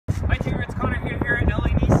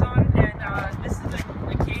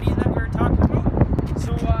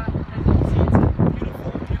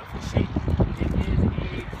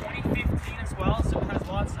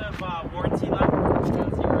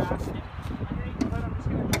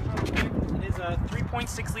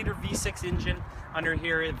2.6 liter V6 engine under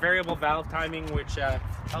here, variable valve timing, which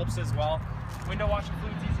helps as well. Window washer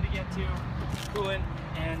fluid's easy to get to, coolant,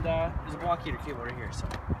 and there's a block heater cable right here, so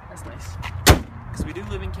that's nice. Because we do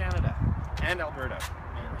live in Canada and Alberta.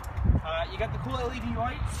 You got the cool LED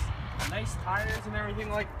lights, nice tires and everything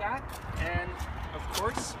like that, and of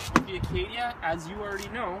course with the Acadia, as you already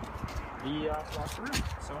know, the washer room.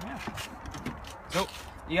 So yeah. So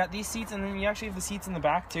you got these seats, and then you actually have the seats in the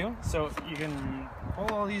back too. So you can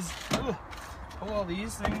pull all these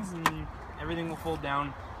things, and everything will fold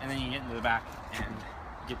down, and then you get into the back and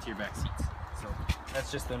get to your back seats. So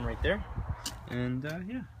that's just them right there, and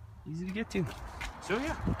yeah, easy to get to. So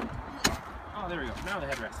yeah. Oh, there we go. Now the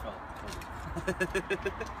headrest fell.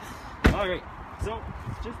 All right. So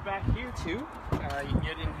just back here too, you can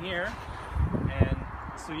get in here, and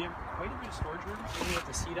so you have quite a bit of storage room. And you have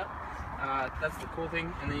the seat up. That's the cool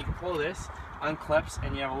thing. And then you can pull this, unclips,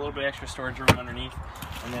 and you have a little bit extra storage room underneath.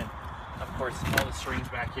 And then, of course, all the strings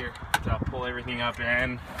back here to pull everything up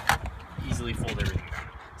and easily fold everything down.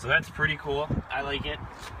 So that's pretty cool. I like it.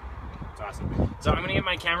 It's awesome. So I'm gonna get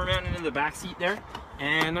my cameraman into the back seat there,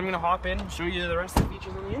 and I'm gonna hop in and show you the rest of the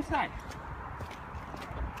features on the inside.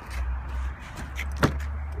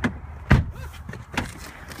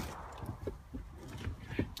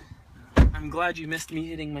 I'm glad you missed me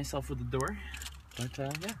hitting myself with the door, but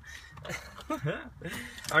yeah.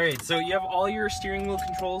 Alright, so you have all your steering wheel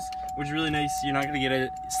controls, which is really nice. You're not going to get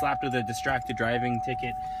slapped with a distracted driving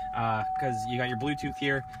ticket, because you got your Bluetooth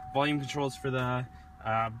here, volume controls for the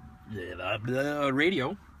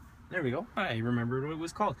radio. There we go, I remembered what it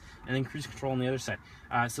was called. And then cruise control on the other side.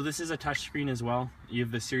 So this is a touch screen as well. You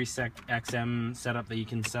have the Sirius XM setup that you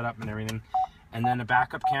can set up and everything. And then a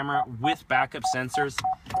backup camera with backup sensors,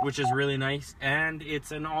 which is really nice. And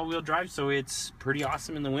it's an all-wheel drive, so it's pretty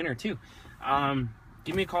awesome in the winter too.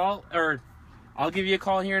 Give me a call, or I'll give you a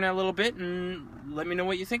call here in a little bit, and let me know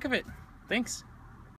what you think of it. Thanks.